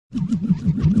This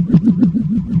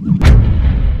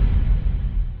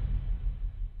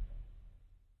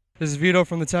is Vito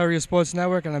from the Terriers Sports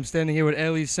Network, and I'm standing here with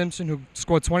Eilidh Simpson, who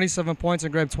scored 27 points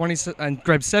and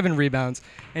grabbed 7 rebounds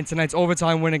in tonight's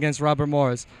overtime win against Robert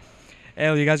Morris.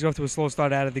 Eilidh, you guys got off to a slow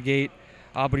start out of the gate,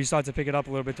 but you started to pick it up a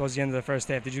little bit towards the end of the first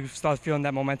half. Did you start feeling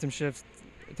that momentum shift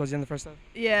towards the end of the first half?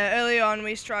 Yeah, early on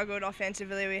we struggled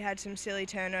offensively. We had some silly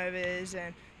turnovers,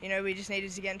 and we just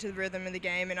needed to get into the rhythm of the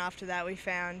game. And after that, we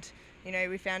found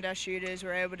our shooters. We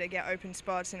were able to get open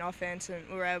spots in offense, and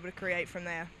we were able to create from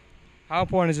there. How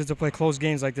important is it to play close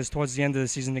games like this towards the end of the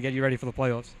season to get you ready for the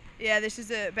playoffs? Yeah, this is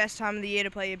the best time of the year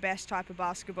to play your best type of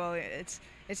basketball. It's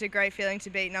a great feeling to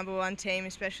beat #1 team,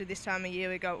 especially this time of year.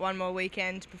 We've got one more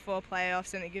weekend before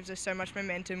playoffs, and it gives us so much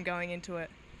momentum going into it.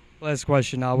 Last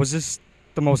question. Was this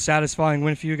the most satisfying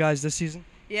win for you guys this season?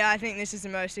 Yeah, I think this is the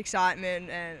most excitement,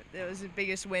 and it was the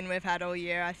biggest win we've had all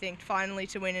year. I think finally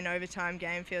to win an overtime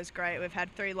game feels great. We've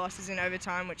had 3 losses in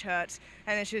overtime, which hurts,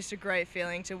 and it's just a great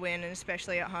feeling to win, and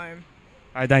especially at home.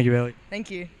 All right, thank you, Eilidh. Thank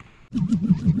you.